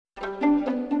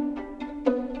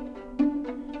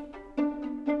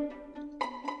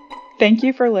Thank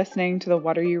you for listening to the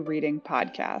What Are You Reading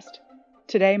podcast.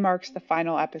 Today marks the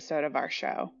final episode of our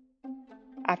show.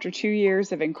 After 2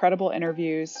 years of incredible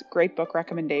interviews, great book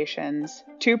recommendations,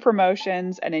 2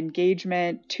 promotions, an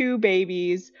engagement, 2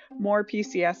 babies, more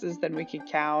PCSs than we could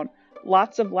count,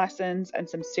 lots of lessons, and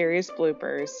some serious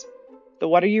bloopers, the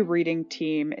What Are You Reading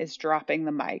team is dropping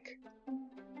the mic.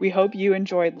 We hope you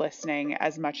enjoyed listening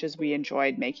as much as we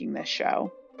enjoyed making this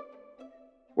show.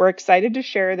 We're excited to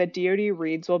share that DoD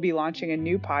Reads will be launching a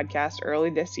new podcast early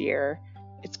this year.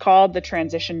 It's called The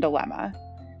Transition Dilemma.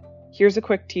 Here's a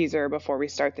quick teaser before we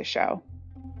start the show.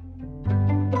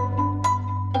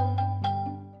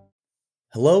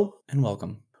 Hello and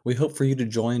welcome. We hope for you to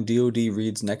join DoD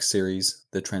Reads' next series,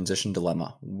 The Transition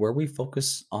Dilemma, where we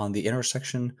focus on the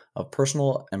intersection of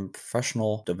personal and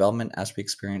professional development as we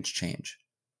experience change.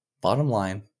 Bottom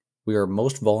line, we are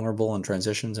most vulnerable in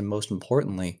transitions, and most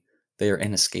importantly, they are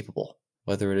inescapable.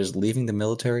 Whether it is leaving the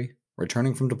military,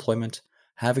 returning from deployment,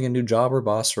 having a new job or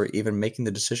boss, or even making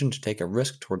the decision to take a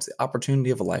risk towards the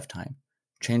opportunity of a lifetime,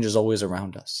 change is always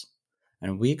around us,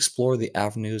 and we explore the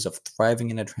avenues of thriving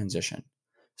in a transition.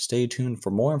 Stay tuned for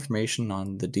more information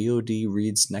on the DoD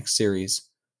Reads next series,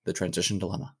 The Transition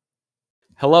Dilemma.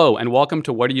 Hello, and welcome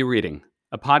to What Are You Reading,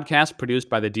 a podcast produced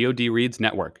by the DoD Reads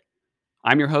Network.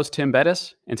 I'm your host, Tim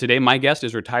Bettis, and today my guest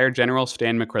is retired General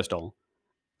Stan McChrystal.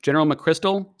 General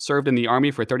McChrystal served in the Army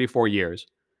for 34 years,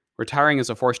 retiring as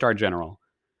a 4-star general.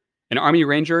 An Army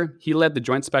Ranger, he led the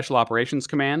Joint Special Operations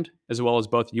Command, as well as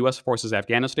both U.S. Forces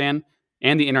Afghanistan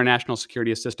and the International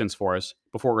Security Assistance Force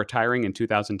before retiring in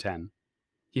 2010.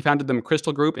 He founded the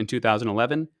McChrystal Group in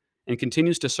 2011 and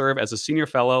continues to serve as a senior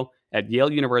fellow at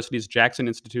Yale University's Jackson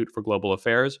Institute for Global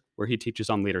Affairs, where he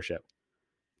teaches on leadership.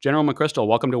 General McChrystal,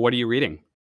 welcome to What Are You Reading?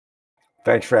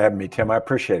 Thanks for having me, Tim. I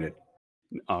appreciate it.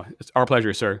 Oh, it's our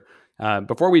pleasure, sir.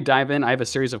 Before we dive in, I have a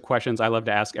series of questions I love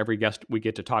to ask every guest we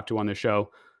get to talk to on the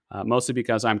show, mostly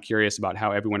because I'm curious about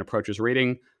how everyone approaches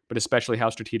reading, but especially how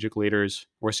strategic leaders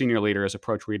or senior leaders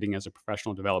approach reading as a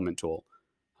professional development tool.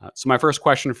 So my first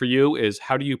question for you is,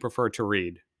 how do you prefer to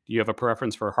read? Do you have a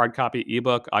preference for hard copy,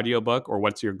 ebook, audiobook, or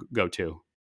what's your go-to?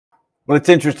 Well, it's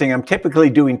interesting. I'm typically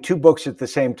doing 2 books at the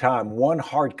same time, one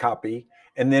hard copy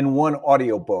and then one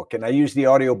audiobook. And I use the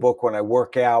audiobook when I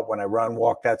work out, when I run,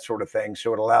 walk, that sort of thing.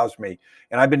 So it allows me.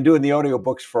 And I've been doing the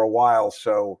audiobooks for a while.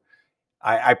 So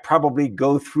I probably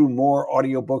go through more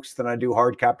audiobooks than I do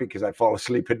hard copy because I fall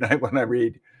asleep at night when I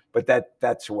read. But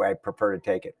that's the way I prefer to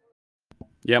take it.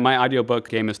 Yeah, my audiobook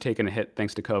game has taken a hit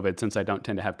thanks to COVID, since I don't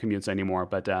tend to have commutes anymore,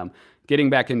 but getting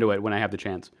back into it when I have the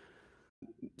chance.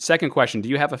 Second question, do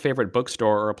you have a favorite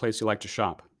bookstore or a place you like to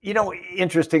shop? You know,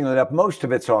 interestingly enough, most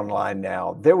of it's online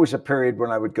now. There was a period when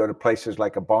I would go to places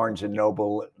like a Barnes &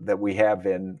 Noble that we have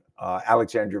in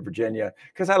Alexandria, Virginia,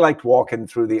 because I liked walking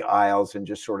through the aisles and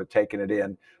just sort of taking it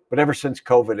in. But ever since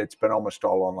COVID, it's been almost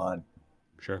all online.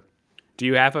 Sure. Do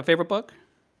you have a favorite book?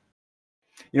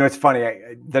 You know, it's funny.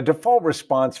 The default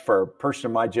response for a person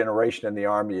of my generation in the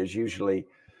Army is usually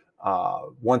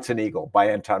Once an Eagle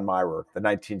by Anton Myrer, the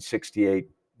 1968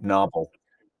 novel.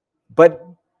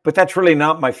 But that's really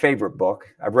not my favorite book.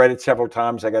 I've read it several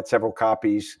times. I got several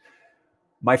copies.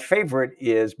 My favorite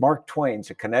is Mark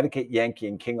Twain's A Connecticut Yankee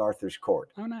in King Arthur's Court.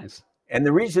 Oh, nice. And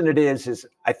the reason it is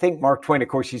I think Mark Twain, of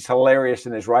course, he's hilarious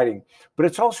in his writing, but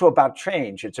it's also about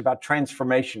change. It's about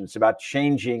transformation. It's about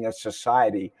changing a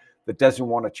society that doesn't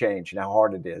want to change and how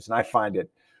hard it is. And I find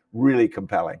it really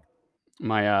compelling.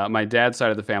 My dad's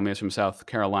side of the family is from South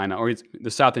Carolina, or he's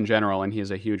the South in general, and he's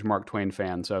a huge Mark Twain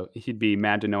fan. So he'd be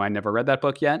mad to know I never read that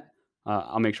book yet.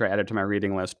 I'll make sure I add it to my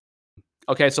reading list.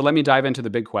 Okay, so let me dive into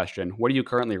the big question. What are you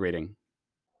currently reading?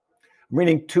 I'm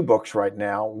reading 2 books right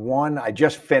now. One I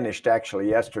just finished actually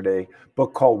yesterday, a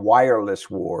book called Wireless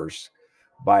Wars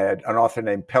by an author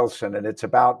named Pelson, and it's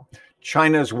about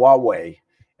China's Huawei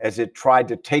as it tried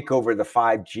to take over the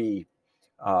 5G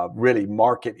really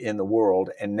market in the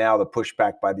world, and now the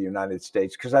pushback by the United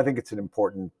States, because I think it's an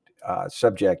important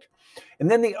subject. And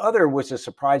then the other was a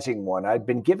surprising one. I'd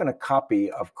been given a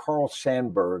copy of Carl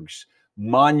Sandburg's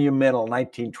monumental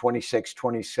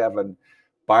 1926-27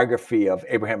 biography of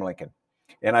Abraham Lincoln.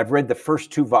 And I've read the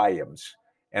first 2 volumes,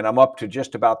 and I'm up to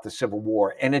just about the Civil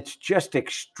War. And it's just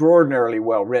extraordinarily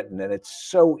well written, and it's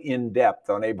so in-depth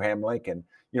on Abraham Lincoln.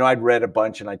 You know, I'd read a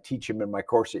bunch, and I teach him in my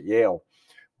course at Yale.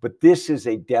 But this is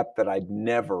a depth that I'd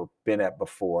never been at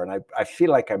before. And I feel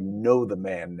like I know the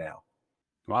man now.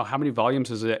 Wow, how many volumes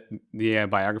does the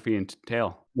biography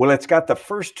entail? Well, it's got the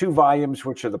first 2 volumes,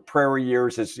 which are the Prairie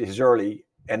Years, his early,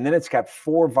 and then it's got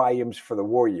 4 volumes for the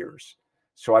war years.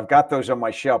 So I've got those on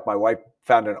my shelf. My wife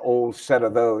found an old set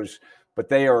of those, but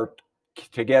they are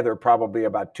together probably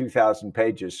about 2,000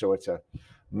 pages. So it's a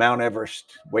Mount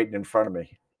Everest waiting in front of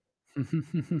me.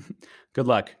 Good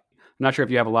luck. I'm not sure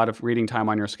if you have a lot of reading time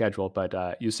on your schedule,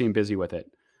 but you seem busy with it.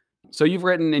 So you've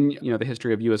written in the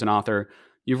history of you as an author,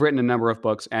 you've written a number of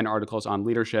books and articles on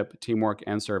leadership, teamwork,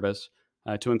 and service,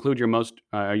 to include your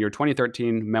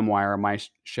 2013 memoir, My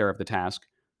Share of the Task,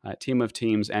 Team of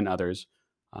Teams, and Others.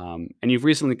 And you've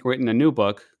recently written a new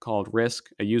book called Risk,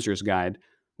 A User's Guide,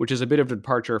 which is a bit of a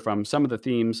departure from some of the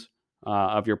themes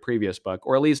of your previous book,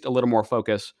 or at least a little more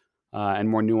focus and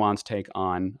more nuanced take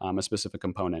on a specific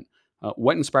component.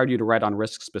 What inspired you to write on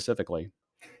risk specifically?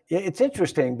 Yeah, it's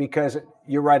interesting because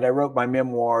you're right. I wrote my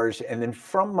memoirs, and then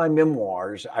from my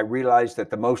memoirs, I realized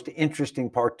that the most interesting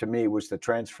part to me was the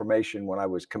transformation when I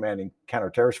was commanding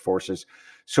counterterrorist forces.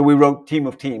 So we wrote Team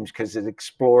of Teams because it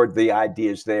explored the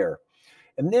ideas there.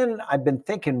 And then I've been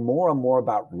thinking more and more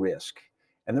about risk.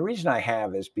 And the reason I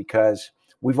have is because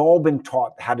we've all been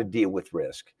taught how to deal with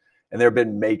risk. And there have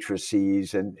been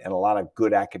matrices and a lot of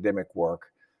good academic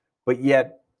work. But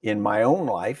yet, in my own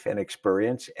life and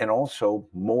experience, and also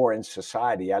more in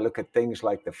society, I look at things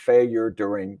like the failure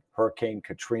during Hurricane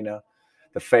Katrina,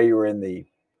 the failure in the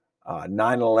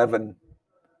 9/11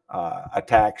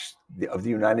 attacks of the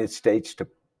United States to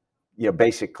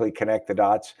basically connect the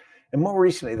dots, and more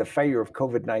recently, the failure of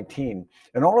COVID-19.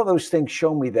 And all of those things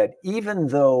show me that even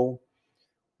though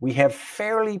we have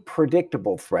fairly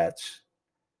predictable threats,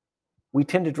 we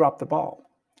tend to drop the ball.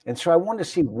 And so I want to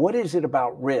see, what is it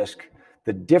about risk,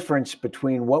 the difference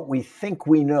between what we think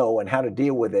we know and how to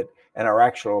deal with it and our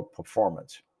actual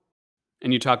performance.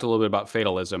 And you talked a little bit about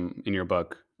fatalism in your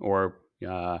book, or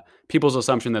people's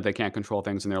assumption that they can't control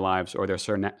things in their lives or their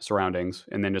surroundings,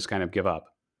 and then just kind of give up.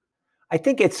 I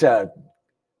think it's a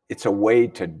way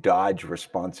to dodge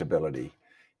responsibility.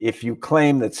 If you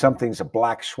claim that something's a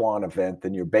black swan event,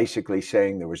 then you're basically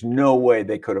saying there was no way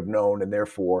they could have known, and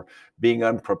therefore being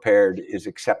unprepared is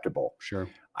acceptable. Sure.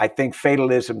 I think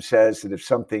fatalism says that if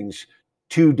something's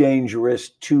too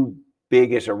dangerous, too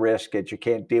big as a risk that you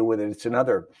can't deal with it, it's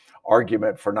another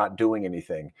argument for not doing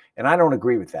anything. And I don't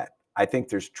agree with that. I think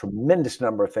there's a tremendous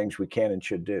number of things we can and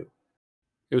should do.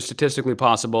 It was statistically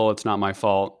possible. It's not my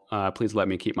fault. Please let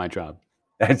me keep my job.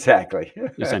 Exactly.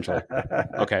 Essentially.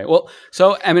 Okay. Well,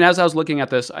 so, I mean, as I was looking at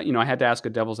this, I had to ask a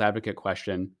devil's advocate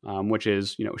question, which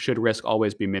is, should risk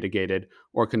always be mitigated?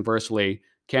 Or conversely,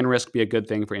 can risk be a good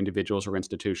thing for individuals or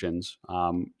institutions?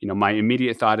 My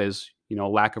immediate thought is,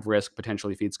 lack of risk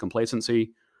potentially feeds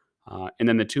complacency. And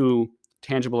then the two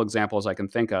tangible examples I can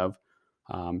think of,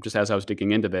 just as I was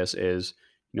digging into this, is,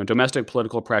 domestic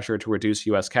political pressure to reduce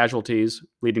U.S. casualties,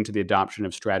 leading to the adoption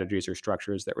of strategies or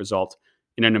structures that result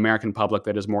in an American public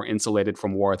that is more insulated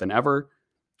from war than ever,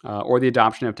 or the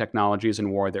adoption of technologies in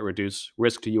war that reduce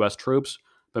risk to U.S. troops,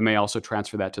 but may also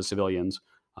transfer that to civilians.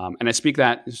 And I speak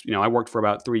that, I worked for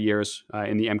about 3 years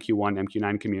in the MQ1,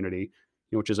 MQ9 community,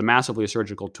 which is a massively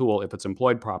surgical tool if it's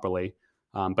employed properly.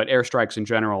 But airstrikes in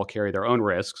general carry their own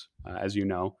risks, as you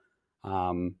know. What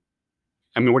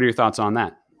are your thoughts on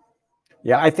that?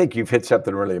 Yeah, I think you've hit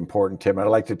something really important, Tim. I'd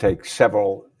like to take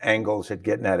several angles at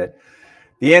getting at it.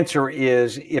 The answer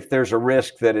is, if there's a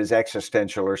risk that is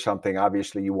existential or something,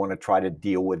 obviously you want to try to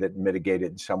deal with it and mitigate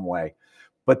it in some way.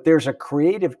 But there's a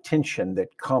creative tension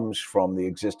that comes from the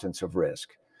existence of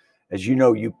risk. As you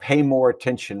know, you pay more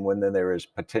attention when there is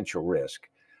potential risk.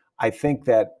 I think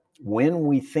that when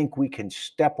we think we can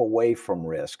step away from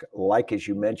risk, like as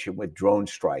you mentioned with drone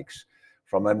strikes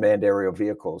from unmanned aerial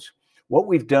vehicles, what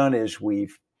we've done is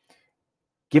we've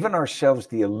given ourselves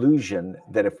the illusion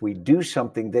that if we do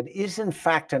something that is in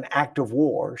fact an act of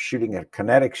war, shooting a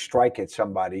kinetic strike at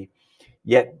somebody,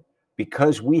 yet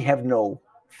because we have no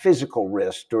physical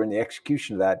risk during the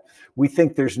execution of that, we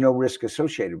think there's no risk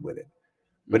associated with it.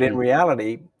 But in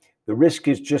reality, the risk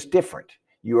is just different.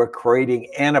 You are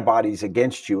creating antibodies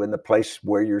against you in the place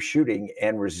where you're shooting,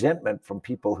 and resentment from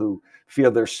people who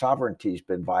feel their sovereignty has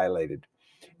been violated.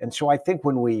 And so I think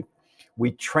when we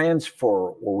transfer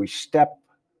or we step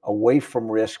away from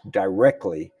risk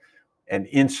directly and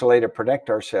insulate or protect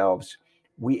ourselves,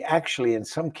 we actually, in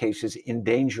some cases,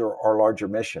 endanger our larger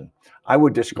mission. I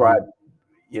would describe,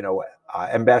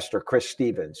 Ambassador Chris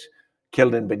Stevens,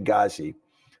 killed in Benghazi.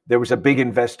 There was a big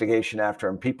investigation after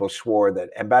him. People swore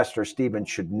that Ambassador Stevens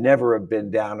should never have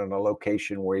been down in a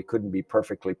location where he couldn't be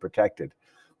perfectly protected.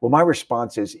 Well, my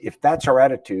response is, if that's our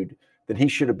attitude, then he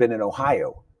should have been in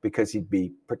Ohio because he'd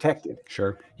be protected.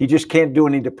 Sure. He just can't do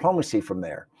any diplomacy from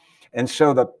there. And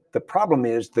so the problem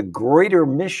is, the greater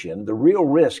mission, the real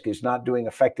risk is not doing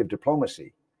effective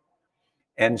diplomacy.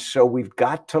 And so we've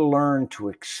got to learn to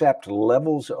accept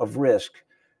levels of risk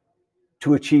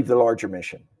to achieve the larger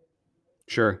mission.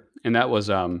 Sure. And that was,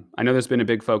 I know there's been a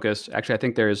big focus. Actually, I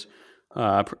think there's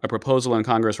a proposal in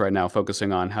Congress right now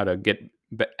focusing on how to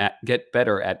get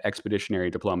better at expeditionary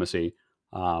diplomacy.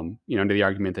 To the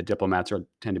argument that diplomats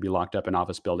tend to be locked up in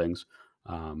office buildings.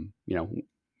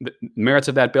 The merits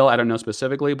of that bill, I don't know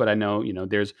specifically, but I know,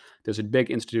 there's a big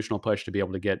institutional push to be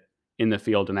able to get in the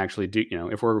field and actually do,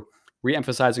 if we're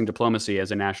reemphasizing diplomacy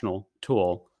as a national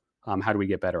tool, how do we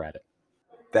get better at it?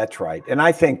 That's right. And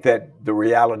I think that the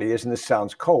reality is, and this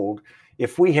sounds cold,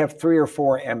 if we have 3 or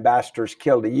 4 ambassadors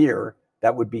killed a year,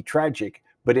 that would be tragic,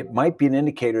 but it might be an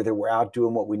indicator that we're out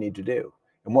doing what we need to do.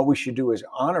 And what we should do is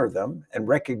honor them and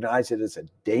recognize it as a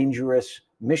dangerous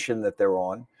mission that they're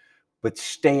on, but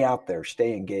stay out there,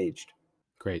 stay engaged.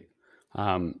 Great.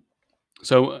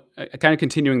 So, kind of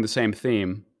continuing the same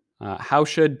theme, how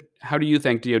do you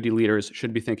think DoD leaders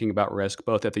should be thinking about risk,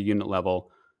 both at the unit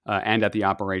level and at the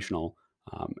operational?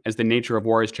 As the nature of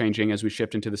war is changing, as we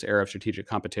shift into this era of strategic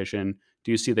competition,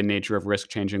 do you see the nature of risk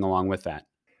changing along with that?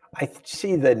 I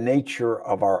see the nature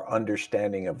of our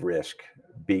understanding of risk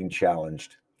being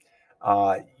challenged.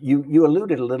 You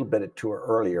alluded a little bit to it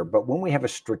earlier, but when we have a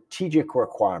strategic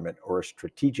requirement or a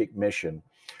strategic mission,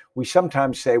 we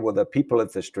sometimes say, well, the people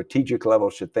at the strategic level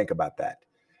should think about that.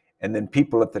 And then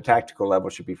people at the tactical level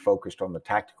should be focused on the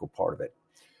tactical part of it.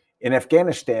 In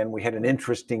Afghanistan, we had an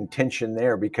interesting tension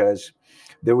there because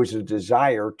there was a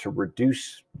desire to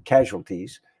reduce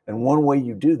casualties. And one way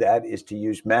you do that is to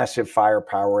use massive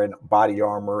firepower and body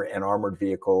armor and armored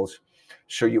vehicles.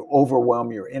 So you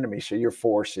overwhelm your enemy, so your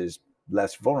force is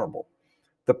less vulnerable.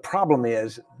 The problem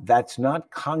is that's not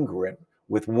congruent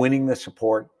with winning the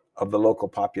support of the local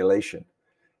population.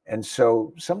 And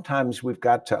so sometimes we've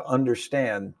got to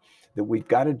understand that we've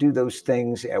got to do those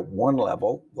things at one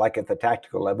level, like at the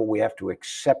tactical level, we have to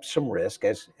accept some risk,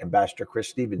 as Ambassador Chris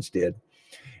Stevens did.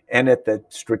 And at the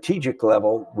strategic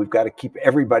level, we've got to keep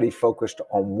everybody focused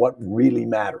on what really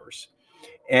matters.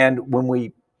 And when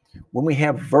we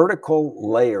have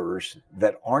vertical layers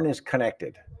that aren't as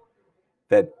connected,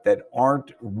 that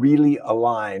aren't really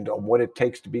aligned on what it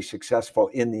takes to be successful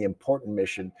in the important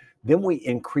mission, then we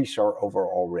increase our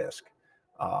overall risk.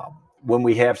 When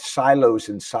we have silos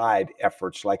inside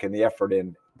efforts, like in the effort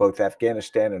in both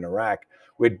Afghanistan and Iraq,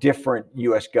 with different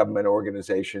U.S. government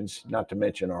organizations, not to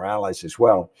mention our allies as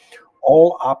well,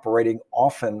 all operating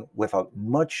often with a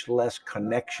much less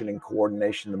connection and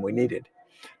coordination than we needed.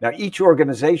 Now, each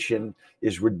organization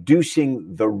is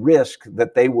reducing the risk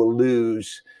that they will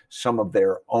lose some of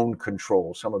their own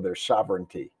control, some of their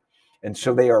sovereignty. And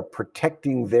so they are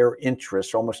protecting their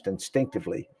interests almost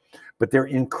instinctively, but they're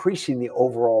increasing the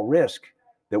overall risk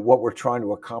that what we're trying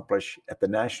to accomplish at the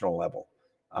national level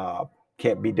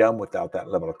can't be done without that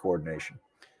level of coordination.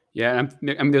 Yeah,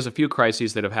 there's a few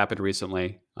crises that have happened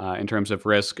recently in terms of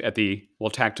risk at the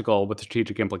tactical with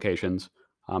strategic implications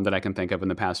that I can think of in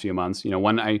the past few months.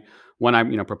 One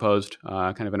I proposed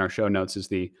kind of in our show notes is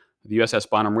the USS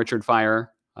Bonham Richard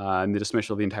fire and the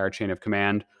dismissal of the entire chain of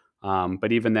command.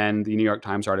 But even then, the New York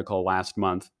Times article last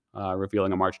month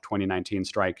revealing a March 2019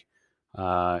 strike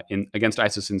against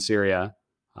ISIS in Syria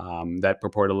that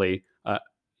purportedly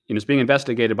is being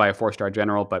investigated by a 4-star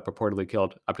general, but purportedly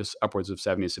killed upwards of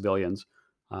 70 civilians.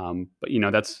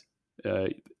 But that's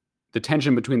the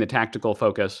tension between the tactical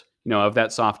focus, of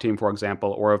that SOF team, for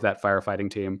example, or of that firefighting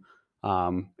team,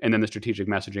 and then the strategic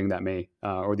messaging that may,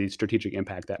 or the strategic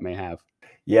impact that may have.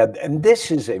 Yeah, and this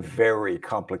is a very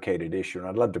complicated issue, and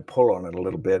I'd love to pull on it a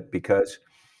little bit, because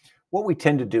what we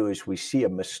tend to do is we see a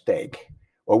mistake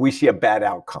or we see a bad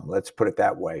outcome, let's put it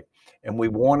that way, and we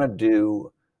want to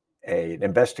do an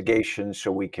investigation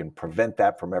so we can prevent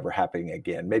that from ever happening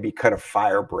again, maybe cut a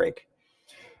fire break.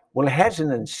 Well, it has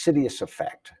an insidious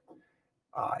effect.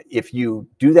 If you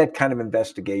do that kind of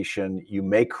investigation, you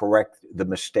may correct the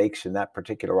mistakes in that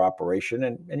particular operation,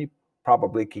 and you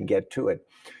probably can get to it.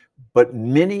 But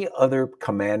many other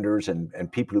commanders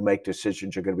and people who make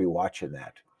decisions are going to be watching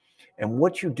that. And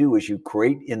what you do is you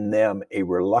create in them a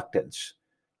reluctance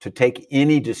to take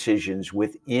any decisions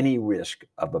with any risk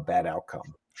of a bad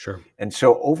outcome. Sure. And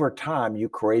so over time, you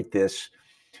create this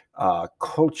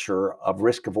culture of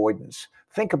risk avoidance.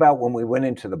 Think about when we went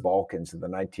into the Balkans in the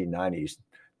 1990s,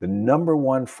 the number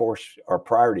one force or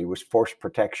priority was force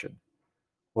protection.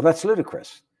 Well, that's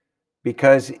ludicrous,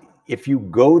 because if you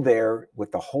go there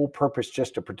with the whole purpose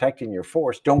just of protecting your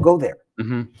force, don't go there.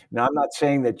 Mm-hmm. Now, I'm not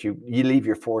saying that you leave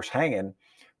your force hanging,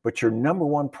 but your number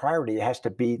one priority has to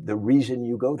be the reason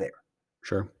you go there.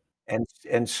 Sure.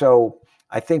 And so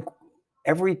I think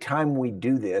every time we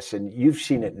do this, and you've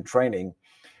seen it in training,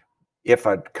 if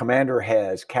a commander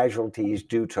has casualties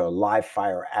due to live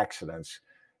fire accidents,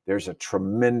 there's a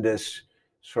tremendous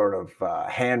sort of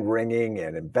hand-wringing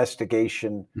and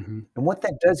investigation. Hmm. And what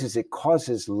that does is it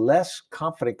causes less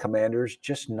confident commanders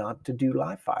just not to do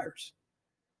live fires.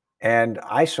 And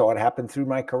I saw it happen through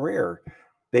my career.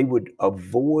 They would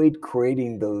avoid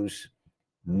creating those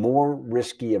more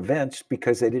risky events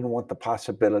because they didn't want the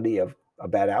possibility of a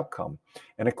bad outcome.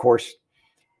 And of course,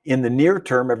 in the near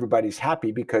term, everybody's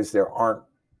happy because there aren't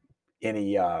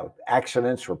any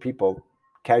accidents or people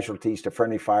casualties to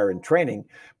friendly fire in training.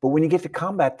 But when you get to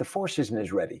combat, the force isn't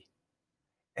as ready.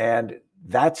 And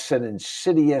that's an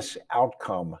insidious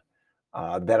outcome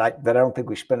that I don't think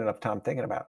we spend enough time thinking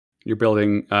about. You're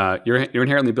building, you're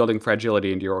inherently building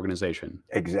fragility into your organization.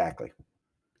 Exactly.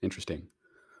 Interesting.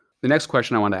 The next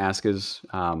question I want to ask is,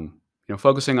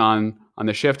 focusing on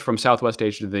the shift from Southwest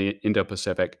Asia to the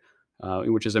Indo-Pacific,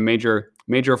 which is a major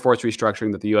force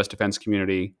restructuring that the U.S. defense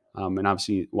community and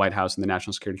obviously White House and the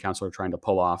National Security Council are trying to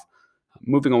pull off,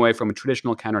 moving away from a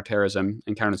traditional counterterrorism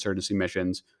and counterinsurgency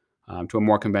missions to a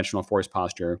more conventional force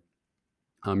posture.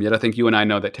 Yet I think you and I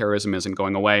know that terrorism isn't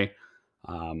going away,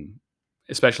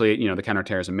 especially the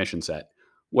counterterrorism mission set.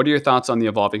 What are your thoughts on the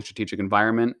evolving strategic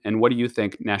environment, and what do you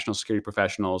think national security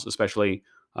professionals, especially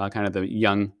kind of the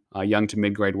young to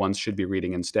mid-grade ones, should be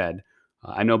reading instead?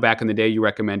 I know back in the day you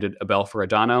recommended Abel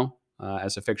Ferragamo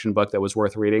as a fiction book that was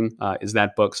worth reading. Is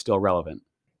that book still relevant?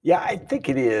 Yeah, I think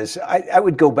it is. I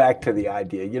would go back to the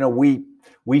idea.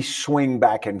 We swing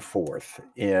back and forth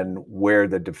in where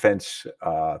the defense,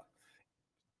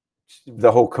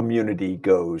 the whole community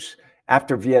goes.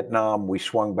 After Vietnam, we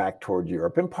swung back toward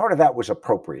Europe. And part of that was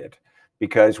appropriate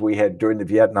because we had, during the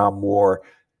Vietnam War,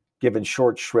 given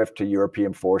short shrift to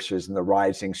European forces, and the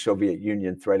rising Soviet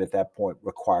Union threat at that point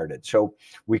required it. So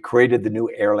we created the new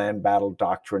airland battle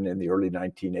doctrine in the early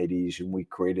 1980s, and we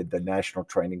created the National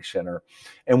Training Center,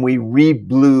 and we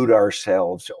re-blued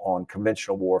ourselves on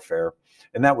conventional warfare.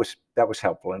 And that was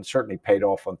helpful, and certainly paid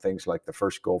off on things like the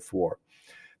first Gulf War.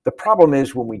 The problem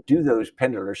is when we do those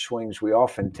pendular swings, we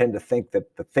often tend to think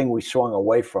that the thing we swung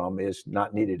away from is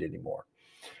not needed anymore.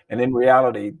 And in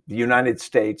reality, the United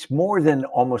States, more than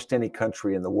almost any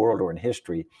country in the world or in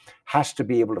history, has to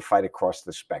be able to fight across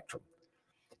the spectrum.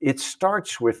 It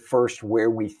starts with first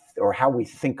how we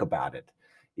think about it.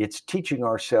 It's teaching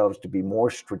ourselves to be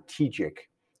more strategic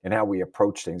in how we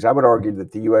approach things. I would argue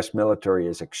that the U.S. military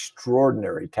is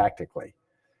extraordinary tactically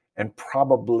and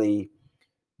probably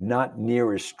not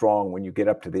near as strong when you get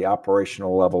up to the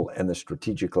operational level and the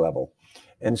strategic level.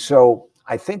 And so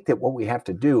I think that what we have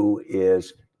to do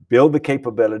is build the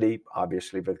capability,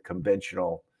 obviously, for the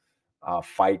conventional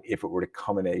fight if it were to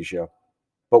come in Asia.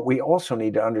 But we also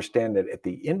need to understand that at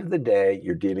the end of the day,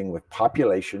 you're dealing with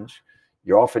populations.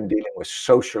 You're often dealing with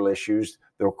social issues.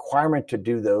 The requirement to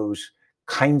do those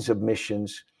kinds of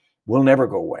missions will never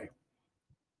go away.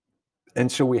 And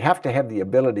so we have to have the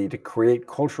ability to create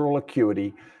cultural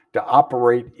acuity, to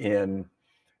operate in,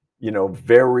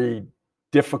 very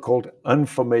difficult,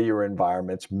 unfamiliar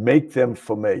environments, make them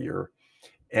familiar,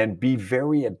 and be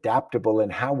very adaptable in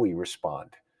how we respond.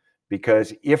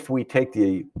 Because if we take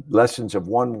the lessons of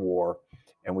one war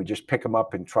and we just pick them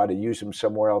up and try to use them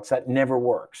somewhere else, that never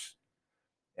works.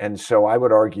 And so I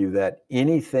would argue that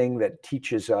anything that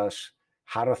teaches us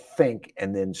how to think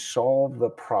and then solve the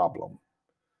problem,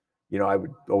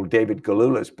 old David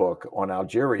Galula's book on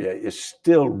Algeria is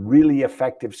still really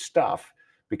effective stuff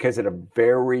because at a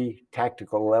very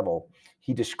tactical level,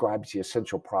 he describes the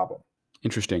essential problem.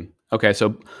 Interesting. Okay,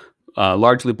 so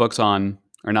largely books on,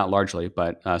 or not largely,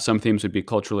 but some themes would be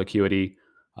cultural acuity,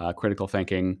 critical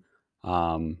thinking.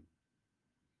 I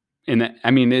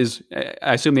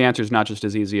assume the answer is not just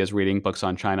as easy as reading books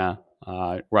on China,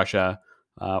 Russia,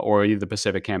 or the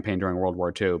Pacific campaign during World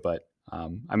War II. But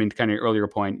kind of your earlier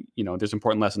point, there's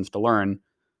important lessons to learn,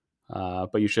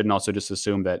 but you shouldn't also just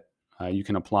assume that you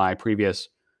can apply previous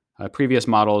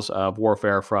models of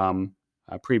warfare from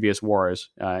previous wars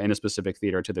in a specific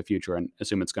theater to the future and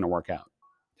assume it's going to work out.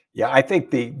 Yeah, I think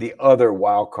the other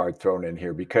wild card thrown in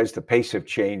here, because the pace of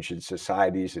change in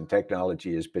societies and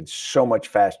technology has been so much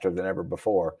faster than ever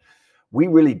before, we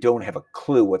really don't have a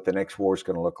clue what the next war is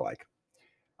going to look like.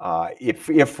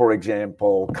 If, for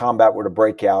example, combat were to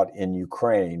break out in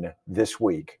Ukraine this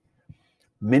week,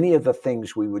 many of the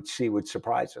things we would see would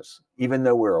surprise us, even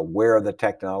though we're aware of the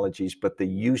technologies, but the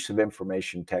use of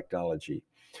information technology,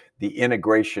 the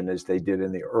integration, as they did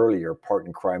in the earlier part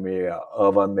in Crimea,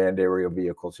 of unmanned aerial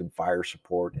vehicles and fire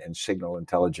support and signal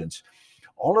intelligence,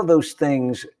 all of those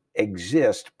things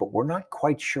exist, but we're not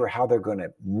quite sure how they're going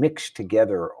to mix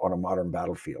together on a modern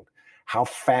battlefield, how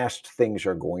fast things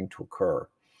are going to occur.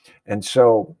 And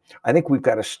so I think we've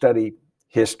got to study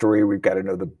history. We've got to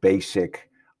know the basic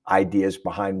ideas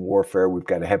behind warfare. We've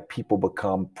got to have people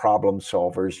become problem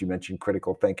solvers. You mentioned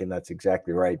critical thinking. That's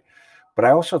exactly right. But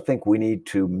I also think we need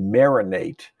to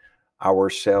marinate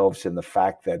ourselves in the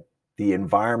fact that the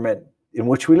environment in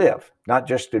which we live, not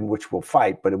just in which we'll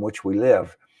fight, but in which we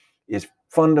live, is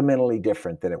fundamentally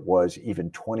different than it was even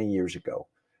 20 years ago.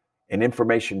 And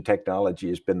information technology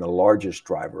has been the largest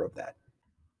driver of that.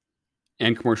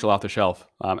 And commercial off the shelf.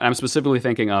 I'm specifically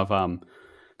thinking of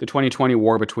the 2020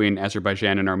 war between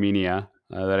Azerbaijan and Armenia,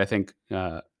 that I think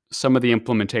some of the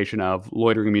implementation of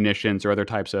loitering munitions or other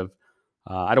types of,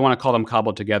 I don't want to call them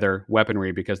cobbled together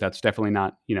weaponry, because that's definitely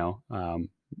not,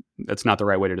 that's not the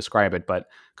right way to describe it, but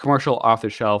commercial off the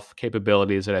shelf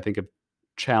capabilities that I think of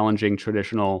challenging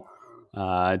traditional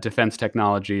defense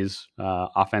technologies,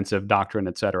 offensive doctrine,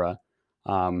 et cetera.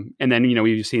 And then,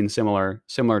 we've seen similar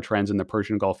trends in the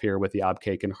Persian Gulf here with the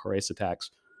Abqaiq and Khurais attacks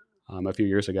a few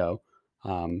years ago.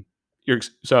 I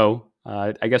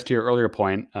guess to your earlier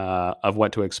point of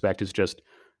what to expect is just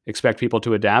expect people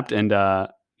to adapt and,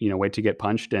 wait to get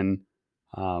punched and,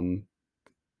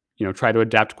 try to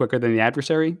adapt quicker than the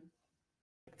adversary.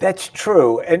 That's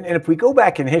true. And if we go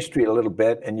back in history a little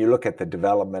bit and you look at the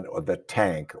development of the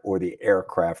tank or the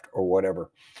aircraft or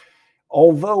whatever,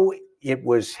 although it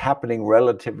was happening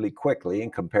relatively quickly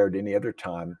and compared to any other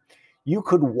time, you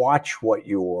could watch what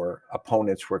your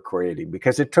opponents were creating,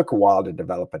 because it took a while to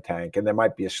develop a tank and there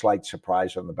might be a slight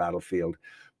surprise on the battlefield.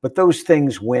 But those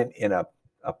things went in a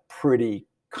pretty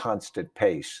constant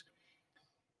pace.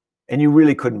 And you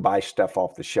really couldn't buy stuff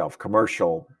off the shelf.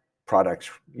 Commercial products,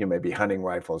 maybe hunting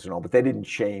rifles and all, but they didn't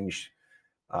change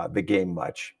the game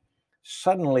much.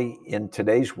 Suddenly, in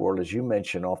today's world, as you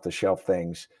mentioned, off-the-shelf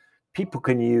things, people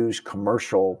can use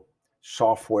commercial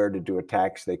software to do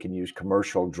attacks. They can use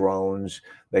commercial drones.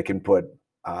 They can put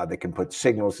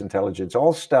signals intelligence,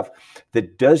 all stuff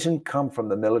that doesn't come from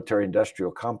the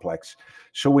military-industrial complex.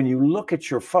 So when you look at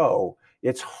your foe,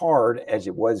 it's hard, as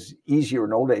it was easier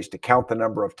in old days, to count the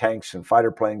number of tanks and fighter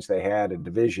planes they had and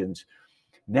divisions.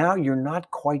 Now you're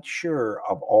not quite sure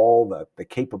of all the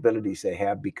capabilities they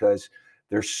have, because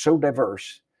they're so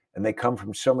diverse and they come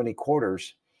from so many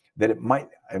quarters that it might,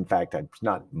 in fact, it's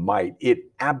not might, it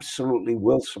absolutely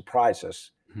will surprise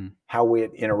us how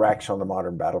it interacts on the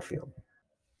modern battlefield.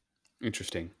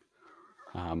 Interesting.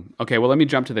 Okay, well, let me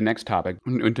jump to the next topic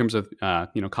in terms of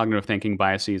cognitive thinking,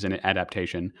 biases, and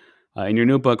adaptation. In your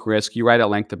new book, Risk, you write at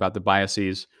length about the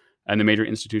biases and the major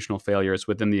institutional failures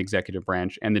within the executive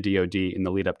branch and the DoD in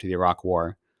the lead up to the Iraq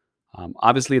War.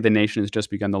 Obviously, the nation has just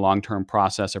begun the long-term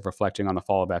process of reflecting on the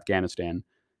fall of Afghanistan.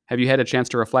 Have you had a chance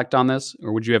to reflect on this,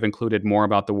 or would you have included more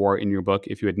about the war in your book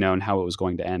if you had known how it was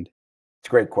going to end? It's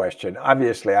a great question.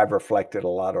 Obviously, I've reflected a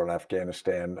lot on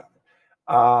Afghanistan.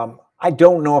 I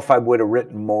don't know if I would have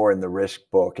written more in the Risk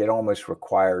book. It almost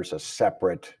requires a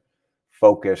separate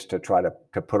focus to try to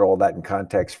put all that in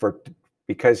context,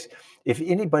 because if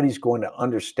anybody's going to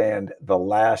understand the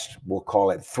last, we'll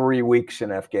call it 3 weeks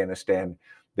in Afghanistan,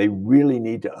 they really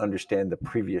need to understand the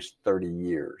previous 30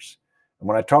 years. And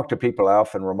when I talk to people, I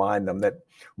often remind them that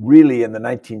really in the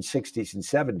 1960s and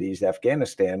 70s,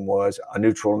 Afghanistan was a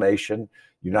neutral nation.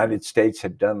 United States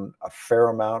had done a fair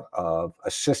amount of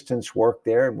assistance work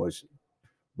there and was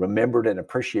remembered and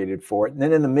appreciated for it. And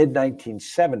then in the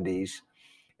mid-1970s,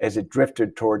 as it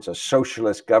drifted towards a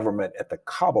socialist government at the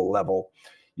Kabul level,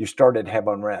 you started to have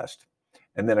unrest.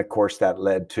 And then, of course, that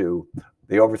led to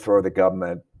the overthrow of the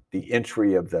government, the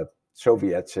entry of the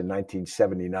Soviets in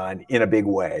 1979 in a big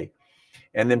way.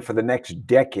 And then for the next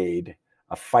decade,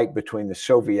 a fight between the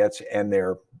Soviets and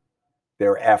their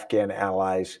Afghan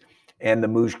allies and the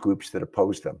Mujahideen groups that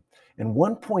opposed them. And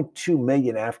 1.2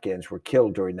 million Afghans were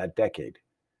killed during that decade.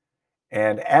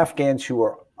 And Afghans who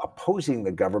were opposing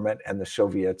the government and the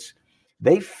Soviets,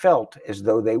 they felt as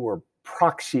though they were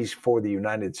proxies for the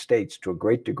United States to a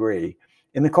great degree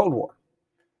in the Cold War.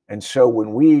 And so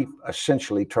when we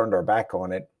essentially turned our back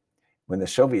on it, when the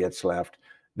Soviets left,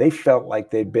 they felt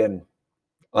like they'd been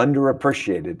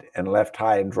underappreciated and left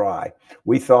high and dry.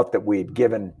 We thought that we had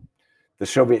given the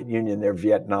Soviet Union their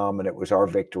Vietnam and it was our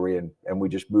victory, and we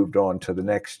just moved on to the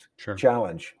next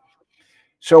challenge.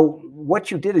 So what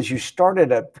you did is you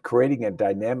started creating a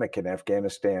dynamic in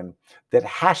Afghanistan that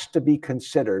has to be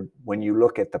considered when you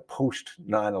look at the post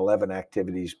 9/11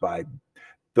 activities by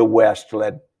the West,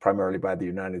 led primarily by the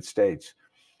United States.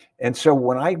 And so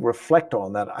when I reflect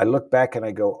on that, I look back and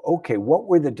I go, okay, what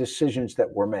were the decisions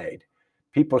that were made?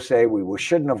 People say we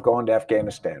shouldn't have gone to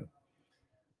Afghanistan.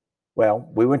 Well,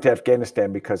 we went to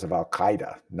Afghanistan because of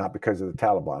Al-Qaeda, not because of the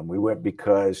Taliban. We went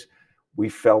because we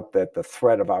felt that the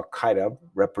threat of Al-Qaeda,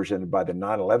 represented by the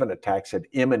 9/11 attacks, had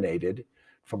emanated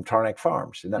from Tarnak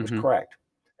Farms, and that was correct.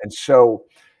 And so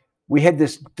we had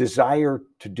this desire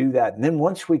to do that. And then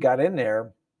once we got in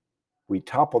there, we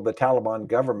toppled the Taliban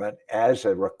government as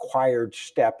a required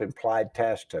step, implied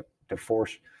test to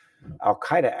force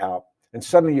al-Qaeda out. And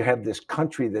suddenly you have this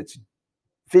country that's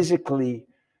physically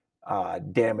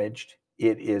damaged.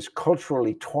 It is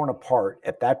culturally torn apart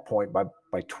at that point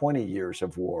by 20 years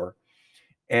of war.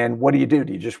 And what do?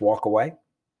 Do you just walk away?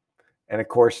 And of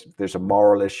course, there's a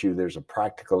moral issue, there's a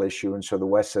practical issue. And so the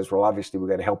West says, well, obviously, we've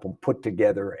got to help them put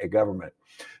together a government.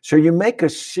 So you make a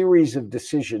series of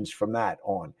decisions from that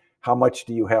on. How much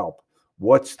do you help?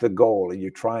 What's the goal? Are you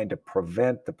trying to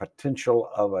prevent the potential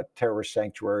of a terrorist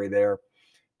sanctuary there?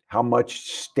 How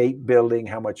much state building,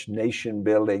 how much nation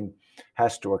building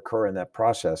has to occur in that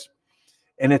process?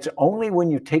 And it's only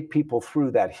when you take people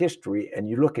through that history and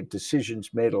you look at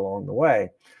decisions made along the way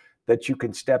that you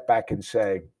can step back and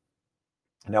say,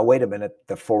 now, wait a minute,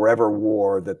 the forever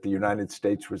war that the United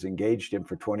States was engaged in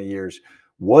for 20 years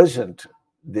wasn't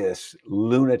this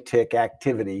lunatic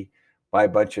activity by a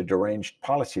bunch of deranged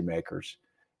policymakers.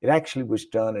 It actually was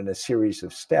done in a series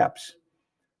of steps.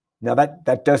 Now,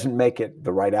 that doesn't make it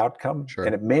the right outcome, Sure.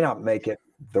 And it may not make it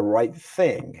the right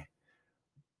thing,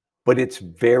 but it's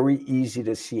very easy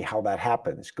to see how that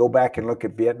happens. Go back and look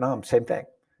at Vietnam, same thing.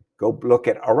 Go look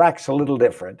at Iraq's a little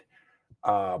different.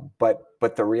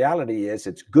 But the reality is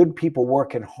it's good people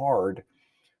working hard,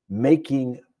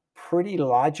 making pretty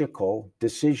logical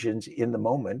decisions in the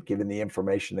moment, given the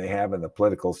information they have in the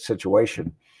political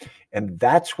situation. And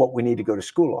that's what we need to go to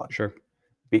school on. Sure.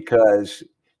 Because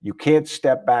you can't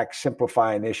step back,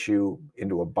 simplify an issue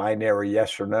into a binary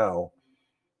yes or no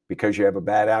because you have a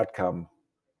bad outcome,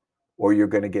 or you're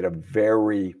going to get a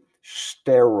very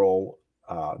sterile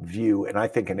view, and I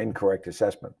think an incorrect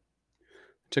assessment.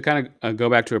 To kind of go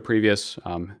back to a previous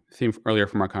theme earlier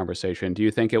from our conversation, do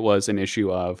you think it was an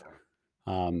issue of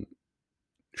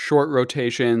short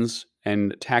rotations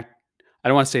and I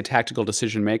don't want to say tactical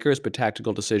decision makers, but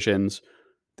tactical decisions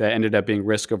that ended up being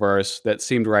risk averse that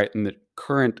seemed right in the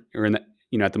current or in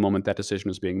the, at the moment that decision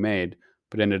was being made,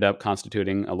 but ended up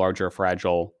constituting a larger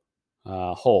fragile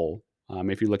whole?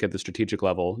 If you look at the strategic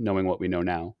level, knowing what we know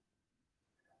now.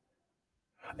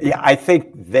 Yeah, I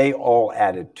think they all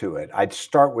added to it. I'd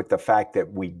start with the fact that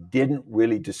we didn't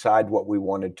really decide what we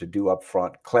wanted to do up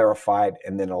front, clarify it,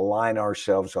 and then align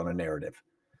ourselves on a narrative.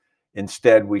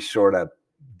 Instead, we sort of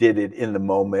did it in the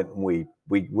moment, and we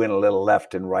went a little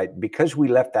left and right because we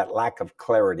left that lack of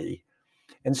clarity.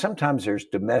 And sometimes there's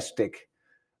domestic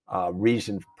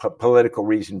political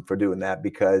reason for doing that,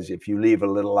 because if you leave a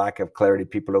little lack of clarity,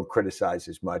 people don't criticize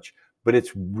as much. But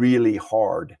it's really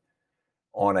hard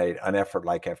on an effort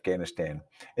like Afghanistan.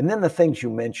 And then the things you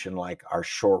mentioned, like our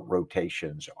short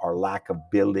rotations, our lack of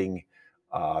building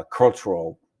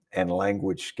cultural and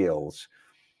language skills,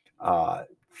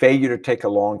 failure to take a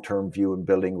long-term view in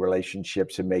building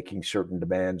relationships and making certain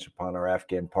demands upon our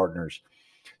Afghan partners.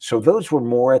 So those were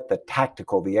more at the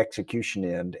tactical, the execution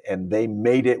end, and they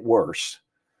made it worse.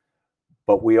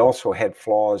 But we also had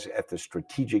flaws at the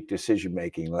strategic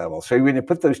decision-making level. So when you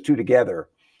put those two together,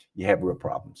 you have real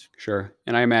problems. Sure.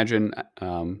 And I imagine,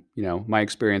 my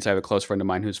experience, I have a close friend of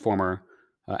mine who's former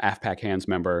AFPAC Hands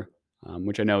member,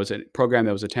 which I know is a program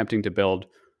that was attempting to build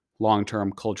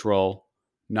long-term cultural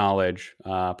knowledge,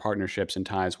 partnerships and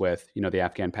ties with, the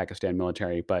Afghan-Pakistan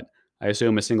military. But I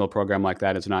assume a single program like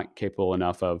that is not capable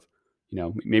enough of,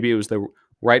 maybe it was the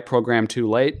right program too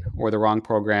late or the wrong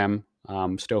program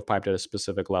stovepiped at a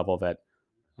specific level that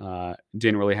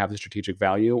didn't really have the strategic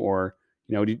value, or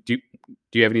do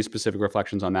you have any specific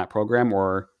reflections on that program,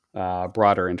 or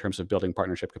broader in terms of building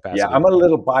partnership capacity? Yeah, I'm a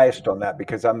little biased on that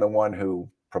because I'm the one who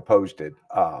proposed it.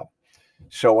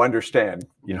 So understand,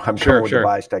 I'm sure with the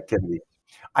biased activity.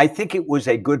 I think it was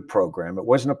a good program. It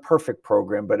wasn't a perfect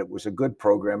program, but it was a good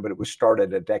program, but it was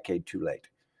started a decade too late.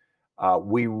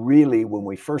 We really, when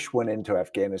we first went into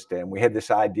Afghanistan, we had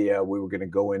this idea we were going to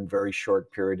go in very short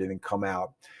period and then come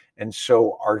out. And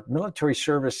so our military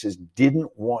services didn't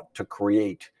want to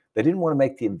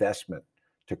make the investment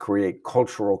to create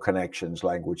cultural connections,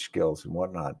 language skills, and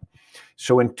whatnot.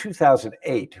 So in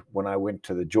 2008, when I went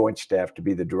to the Joint Staff to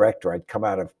be the director, I'd come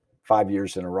out of 5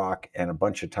 years in Iraq and a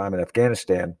bunch of time in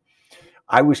Afghanistan.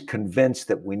 I was convinced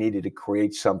that we needed to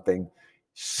create something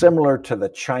similar to the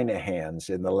China Hands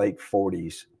in the late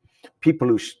 40s. People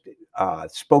who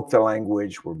spoke the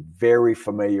language, were very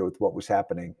familiar with what was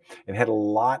happening, and had a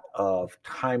lot of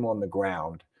time on the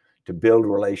ground to build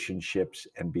relationships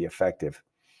and be effective.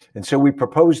 And so we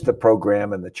proposed the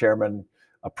program, and the chairman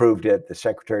approved it, the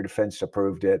Secretary of Defense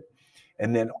approved it,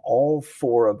 and then all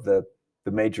four of the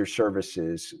major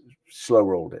services slow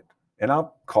rolled it. And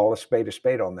I'll call a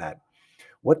spade on that.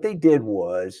 What they did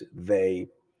was they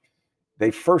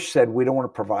first said, we don't want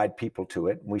to provide people to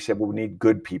it. And we said, well, we need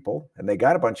good people. And they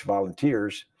got a bunch of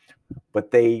volunteers,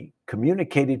 but they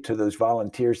communicated to those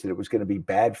volunteers that it was going to be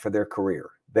bad for their career.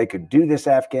 They could do this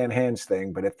Afghan hands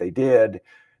thing, but if they did,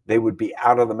 they would be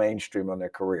out of the mainstream on their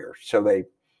career. So they,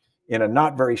 in a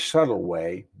not very subtle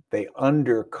way, they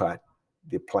undercut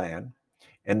the plan.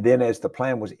 And then as the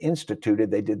plan was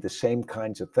instituted, they did the same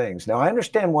kinds of things. Now, I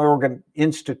understand why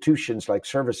institutions like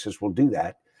services will do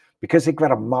that, because they've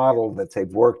got a model that they've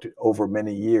worked over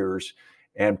many years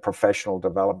and professional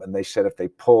development. They said if they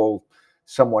pull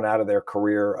someone out of their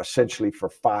career essentially for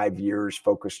 5 years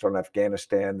focused on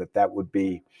Afghanistan, that would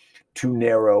be too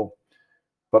narrow.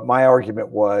 But my argument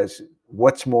was,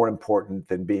 what's more important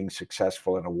than being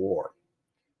successful in a war?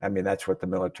 I mean, that's what the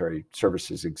military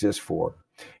services exist for.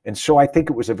 And so I think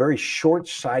it was a very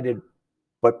short-sighted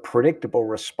but predictable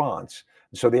response.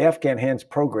 So the Afghan Hands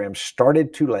program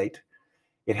started too late.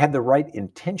 It had the right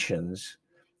intentions.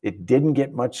 It didn't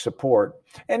get much support.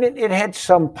 And it had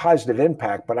some positive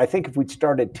impact. But I think if we'd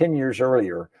started 10 years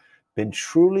earlier, been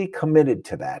truly committed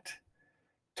to that,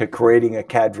 to creating a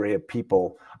cadre of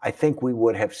people, I think we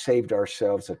would have saved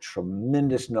ourselves a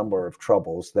tremendous number of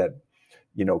troubles that,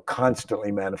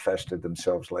 constantly manifested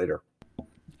themselves later.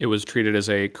 It was treated as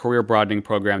a career broadening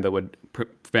program that would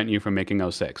prevent you from making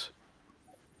 06.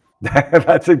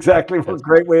 That's exactly a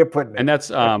great way of putting it. And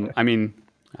that's, I mean,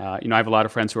 I have a lot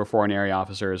of friends who are foreign area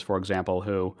officers, for example,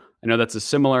 who I know that's a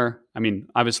similar, I mean,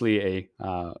 obviously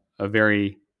a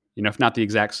very, if not the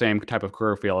exact same type of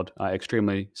career field,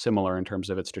 extremely similar in terms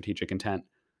of its strategic intent.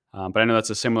 But I know that's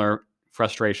a similar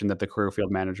frustration that the career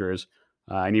field managers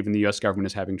and even the U.S. government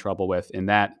is having trouble with. In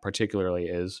that particularly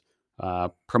is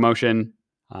promotion.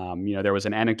 There was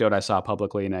an anecdote I saw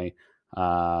publicly in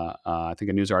I think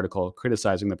a news article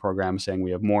criticizing the program, saying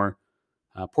we have more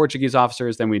Portuguese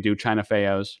officers than we do China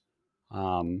FAOs.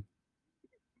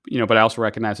 But I also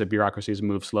recognize that bureaucracies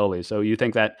move slowly. So you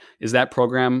think is that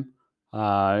program,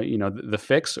 the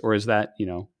fix, or is that,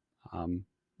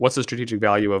 what's the strategic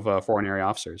value of foreign area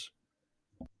officers?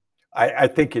 I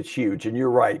think it's huge. And you're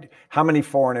right. How many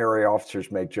foreign area officers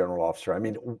make general officer? I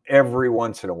mean, every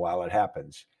once in a while it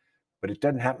happens, but it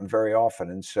doesn't happen very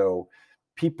often. And so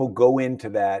people go into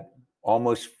that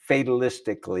almost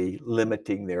fatalistically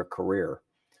limiting their career.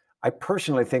 I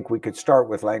personally think we could start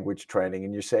with language training.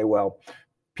 And you say, well,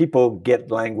 people get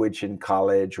language in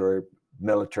college or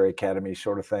military academy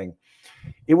sort of thing.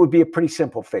 It would be a pretty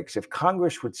simple fix. If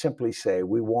Congress would simply say,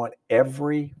 we want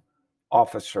every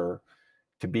officer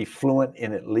to be fluent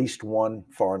in at least one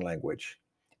foreign language,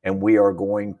 and we are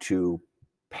going to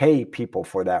pay people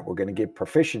for that. We're going to give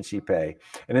proficiency pay,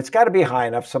 and it's got to be high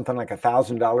enough, something like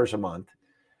 $1,000 a month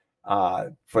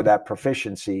for that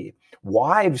proficiency.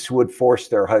 Wives would force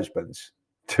their husbands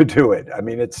to do it. I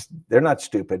mean, they're not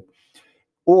stupid.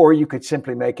 Or you could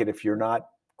simply make it, if you're not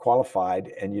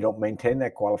qualified and you don't maintain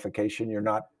that qualification, you're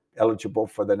not eligible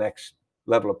for the next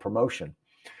level of promotion.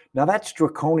 Now that's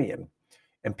draconian.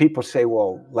 And people say,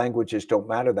 well, languages don't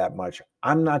matter that much.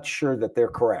 I'm not sure that they're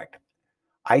correct.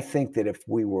 I think that if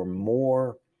we were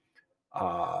more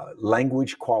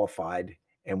language qualified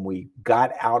and we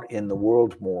got out in the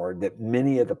world more, that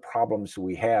many of the problems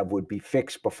we have would be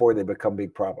fixed before they become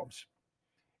big problems.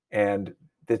 And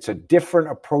it's a different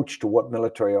approach to what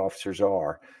military officers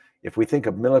are. If we think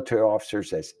of military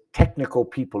officers as technical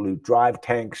people who drive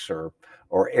tanks or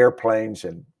airplanes,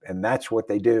 and that's what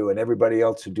they do, and everybody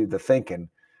else who do the thinking,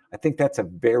 I think that's a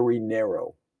very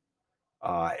narrow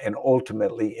and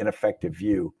ultimately ineffective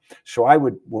view. So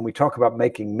when we talk about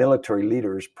making military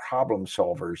leaders problem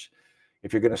solvers,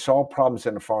 if you're going to solve problems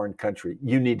in a foreign country,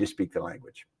 you need to speak the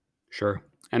language. Sure.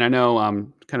 And I know,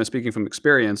 kind of speaking from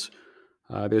experience,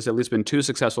 there's at least been two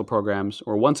successful programs,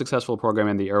 or one successful program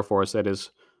in the Air Force that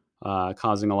is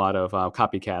causing a lot of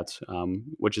copycats,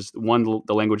 which is one,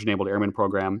 the Language-Enabled Airman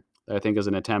program, that I think is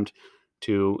an attempt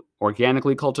to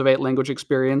organically cultivate language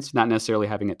experience, not necessarily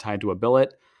having it tied to a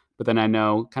billet. But then I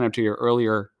know, kind of to your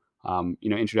earlier,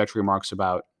 introductory remarks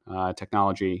about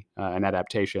technology and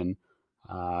adaptation,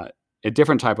 a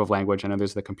different type of language. I know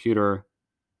there's the computer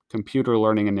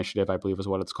learning initiative, I believe is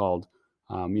what it's called.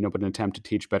 But an attempt to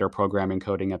teach better programming,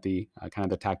 coding at the kind of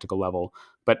the tactical level.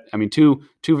 But I mean, two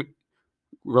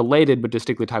related but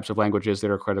distinctly types of languages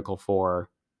that are critical for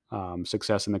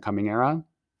success in the coming era.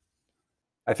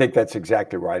 I think that's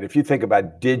exactly right. If you think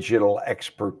about digital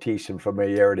expertise and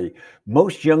familiarity,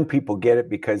 most young people get it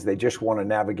because they just want to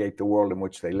navigate the world in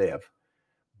which they live.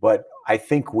 But I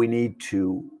think we need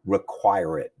to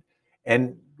require it.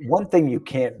 And one thing you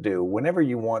can't do whenever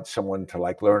you want someone to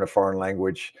like learn a foreign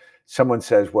language, someone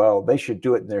says, well, they should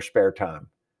do it in their spare time.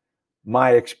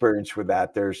 My experience with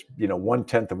that, there's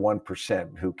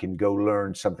 0.1% who can go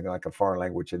learn something like a foreign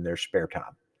language in their spare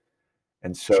time.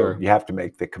 And so Sure. you have to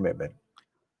make the commitment.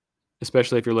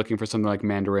 Especially if you're looking for something like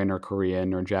Mandarin or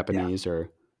Korean or Japanese or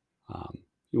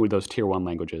with those tier 1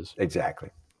 languages. Exactly.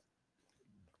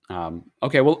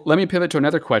 Okay, well, let me pivot to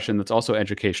another question that's also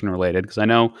education related, because I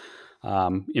know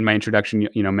in my introduction,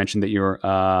 you mentioned that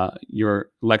you're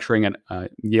lecturing at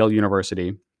Yale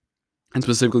University, and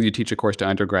specifically you teach a course to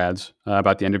undergrads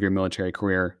about the end of your military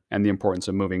career and the importance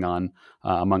of moving on,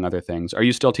 among other things. Are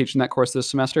you still teaching that course this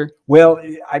semester? Well,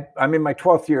 I'm in my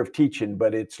 12th year of teaching,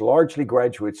 but it's largely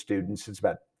graduate students. It's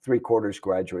about 3/4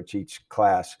 graduates each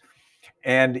class.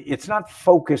 And it's not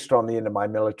focused on the end of my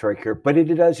military career, but it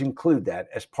does include that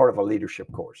as part of a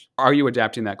leadership course. Are you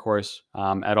adapting that course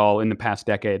at all in the past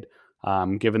decade,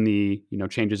 given the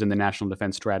changes in the national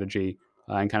defense strategy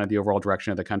and kind of the overall direction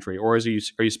of the country, or are you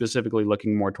specifically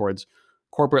looking more towards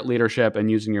corporate leadership and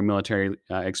using your military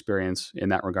experience in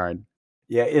that regard?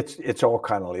 Yeah, it's all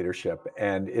kind of leadership,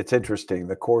 and it's interesting.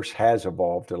 The course has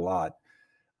evolved a lot.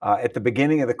 At the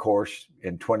beginning of the course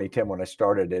in 2010, when I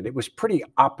started it, it was pretty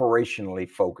operationally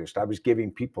focused. I was giving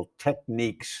people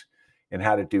techniques in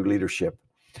how to do leadership.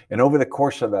 And over the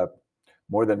course of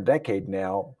more than a decade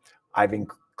now, I've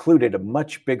included a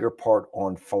much bigger part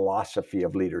on philosophy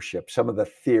of leadership, some of the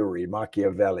theory,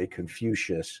 Machiavelli,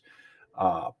 Confucius,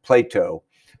 Plato,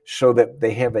 so that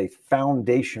they have a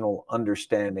foundational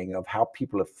understanding of how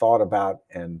people have thought about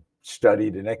and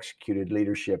studied and executed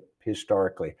leadership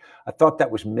historically. I thought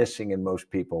that was missing in most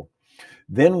people.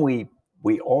 Then we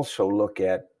also look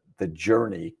at the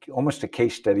journey, almost a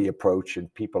case study approach, in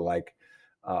people like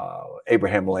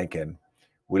Abraham Lincoln.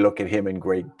 We look at him in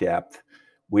great depth.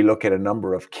 We look at a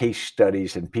number of case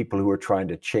studies and people who are trying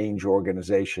to change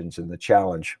organizations and the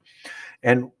challenge.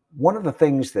 And one of the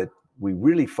things that we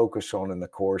really focus on in the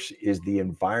course is the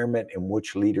environment in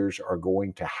which leaders are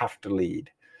going to have to lead.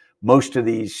 Most of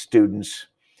these students,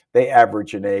 they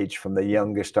average in age from the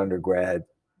youngest undergrad,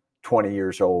 20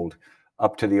 years old,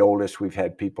 up to the oldest. We've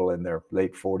had people in their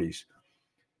late 40s.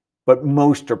 But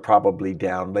most are probably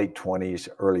down late 20s,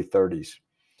 early 30s.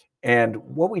 And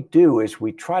what we do is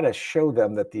we try to show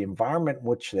them that the environment in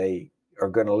which they are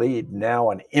going to lead,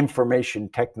 now an information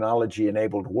technology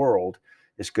enabled world,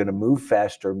 is going to move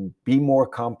faster, be more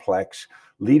complex.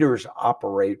 Leaders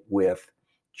operate with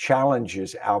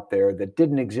challenges out there that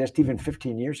didn't exist even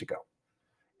 15 years ago.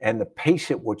 And the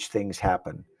pace at which things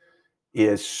happen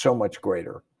is so much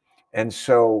greater. And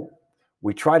so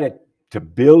we try to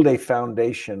build a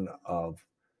foundation of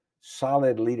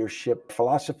solid leadership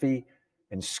philosophy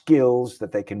and skills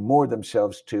that they can moor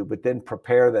themselves to, but then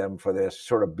prepare them for this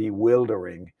sort of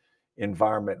bewildering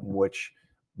environment in which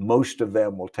most of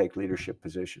them will take leadership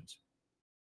positions.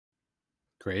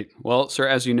 Great. Well, sir,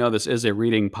 as you know, this is a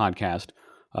reading podcast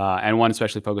and one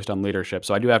especially focused on leadership.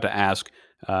 So I do have to ask,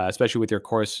 especially with your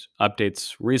course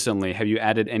updates recently, have you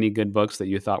added any good books that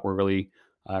you thought were really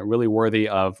worthy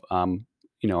of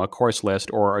a course list,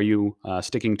 or are you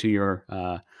sticking to your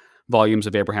volumes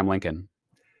of Abraham Lincoln?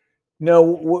 No,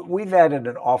 we've added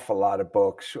an awful lot of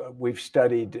books. We've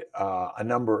studied a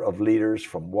number of leaders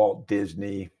from Walt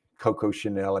Disney, Coco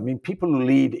Chanel. I mean, people who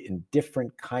lead in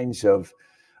different kinds of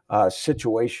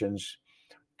situations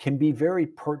can be very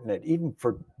pertinent, even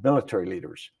for military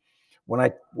leaders. When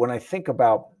I think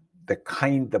about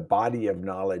the body of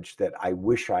knowledge that I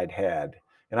wish I'd had,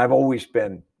 and I've always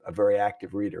been a very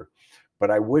active reader,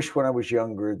 but I wish when I was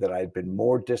younger that I'd been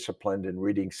more disciplined in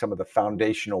reading some of the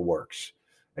foundational works.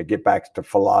 I get back to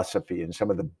philosophy and some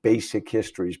of the basic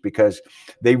histories, because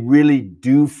they really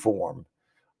do form,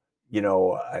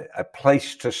 a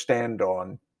place to stand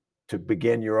on to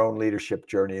begin your own leadership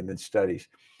journey and then studies.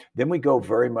 Then we go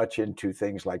very much into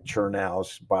things like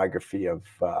Chernow's biography of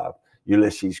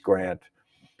Ulysses Grant.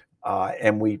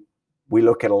 And we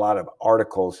look at a lot of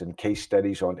articles and case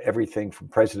studies on everything from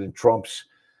President Trump's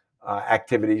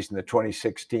activities in the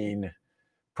 2016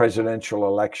 presidential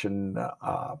election.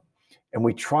 And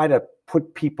we try to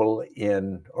put people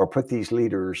in, or put these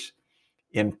leaders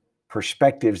in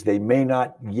perspectives they may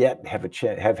not yet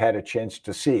have had a chance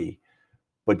to see,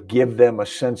 but give them a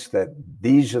sense that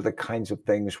these are the kinds of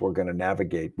things we're going to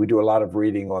navigate. We do a lot of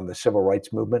reading on the civil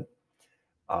rights movement,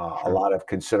 a lot of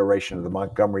consideration of the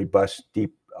Montgomery bus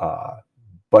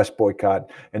boycott,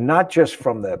 and not just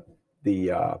from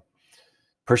the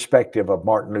perspective of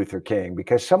Martin Luther King,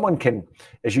 because someone can,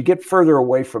 as you get further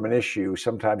away from an issue,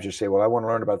 sometimes you say, well, I want to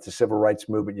learn about the civil rights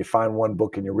movement. You find one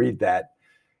book and you read that,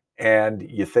 and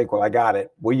you think, well, I got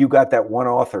it. Well, you got that one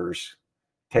author's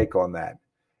take on that.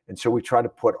 And so we try to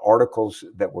put articles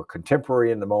that were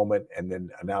contemporary in the moment and then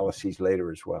analyses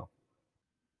later as well.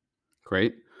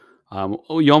 Great.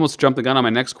 You almost jumped the gun on my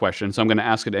next question, so I'm going to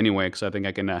ask it anyway because I think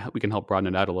we can help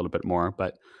broaden it out a little bit more.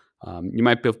 But you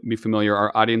might be familiar.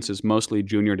 Our audience is mostly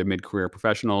junior to mid-career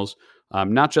professionals,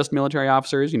 not just military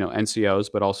officers, NCOs,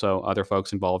 but also other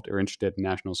folks involved or interested in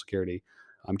national security.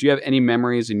 Do you have any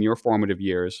memories in your formative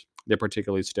years that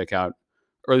particularly stick out,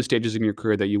 early stages in your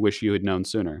career that you wish you had known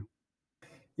sooner?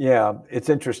 Yeah, it's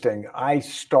interesting. I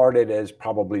started, as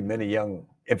probably many young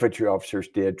infantry officers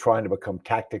did, trying to become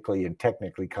tactically and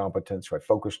technically competent. So I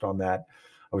focused on that.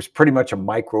 I was pretty much a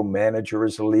micromanager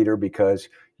as a leader because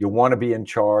you want to be in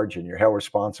charge and you're held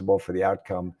responsible for the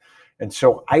outcome. And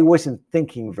so I wasn't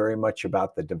thinking very much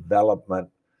about the development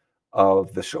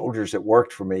of the soldiers that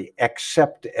worked for me,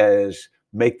 except as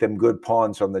make them good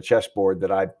pawns on the chessboard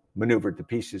that I maneuvered the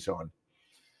pieces on.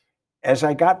 As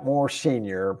I got more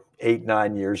senior, 8,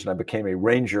 9 years, and I became a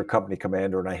Ranger company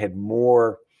commander, and I had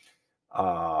more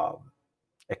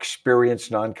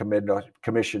experienced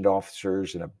non-commissioned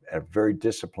officers and a very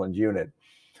disciplined unit,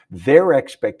 their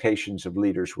expectations of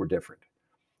leaders were different.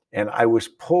 And I was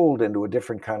pulled into a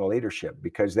different kind of leadership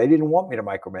because they didn't want me to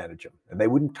micromanage them, and they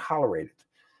wouldn't tolerate it.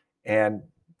 And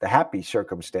the happy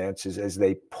circumstance is as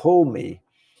they pull me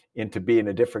into being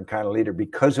a different kind of leader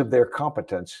because of their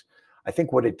competence, I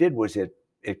think what it did was it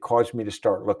caused me to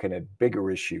start looking at bigger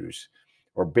issues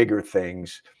or bigger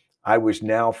things. I was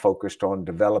now focused on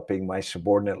developing my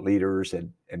subordinate leaders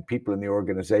and people in the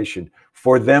organization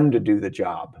for them to do the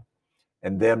job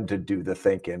and them to do the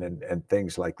thinking and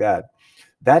things like that.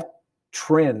 That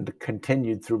trend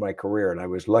continued through my career, and I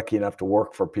was lucky enough to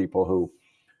work for people who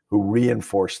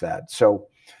reinforced that. So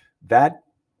that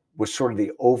was sort of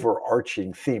the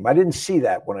overarching theme. I didn't see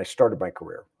that when I started my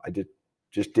career. I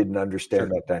just didn't understand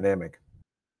that dynamic.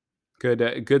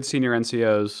 Good senior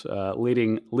NCOs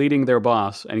leading their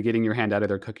boss and getting your hand out of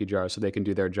their cookie jar so they can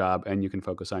do their job and you can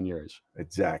focus on yours.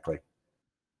 Exactly.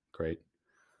 Great.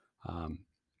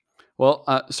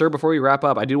 Well, sir, before we wrap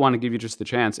up, I do want to give you just the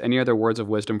chance. Any other words of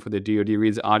wisdom for the DoD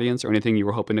Reads audience or anything you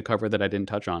were hoping to cover that I didn't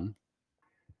touch on?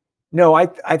 No,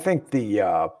 I think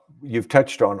you've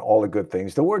touched on all the good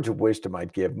things. The words of wisdom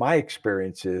I'd give, my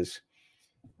experience is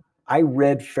I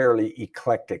read fairly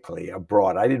eclectically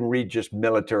abroad. I didn't read just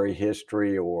military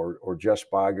history or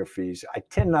just biographies. I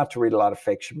tend not to read a lot of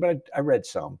fiction, but I read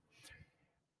some.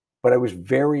 But I was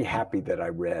very happy that I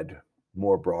read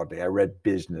more broadly. I read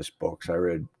business books. I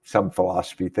read some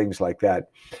philosophy, things like that.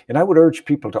 And I would urge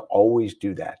people to always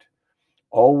do that.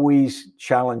 Always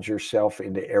challenge yourself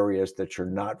into areas that you're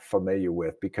not familiar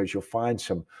with, because you'll find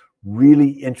some really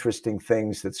interesting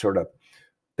things that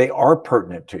they are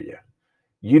pertinent to you.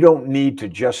 You don't need to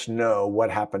just know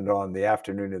what happened on the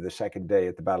afternoon of the second day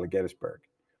at the Battle of Gettysburg.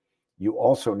 You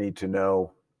also need to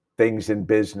know things in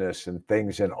business and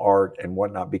things in art and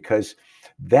whatnot, because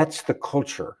that's the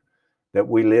culture that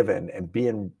we live in, and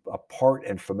being a part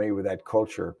and familiar with that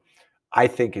culture, I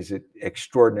think, is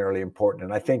extraordinarily important.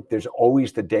 And I think there's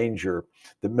always the danger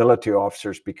that military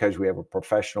officers, because we have a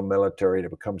professional military, it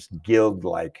becomes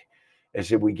guild-like,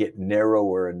 as if we get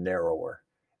narrower and narrower,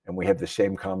 and we have the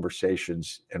same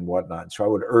conversations and whatnot. So I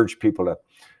would urge people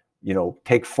to,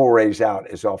 take forays out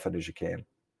as often as you can.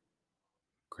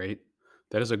 Great.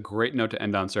 That is a great note to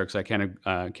end on, sir, because I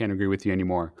can't agree with you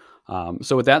anymore.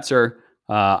 So with that, sir,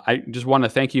 I just want to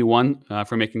thank you,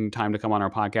 for making time to come on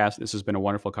our podcast. This has been a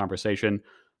wonderful conversation.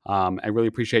 I really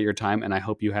appreciate your time, and I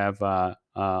hope you have a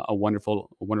wonderful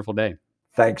day.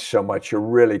 Thanks so much. You're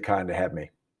really kind to have me.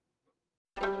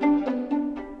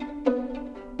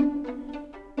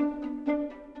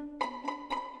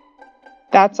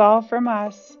 That's all from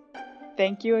us.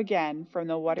 Thank you again from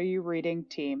the What Are You Reading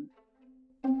team.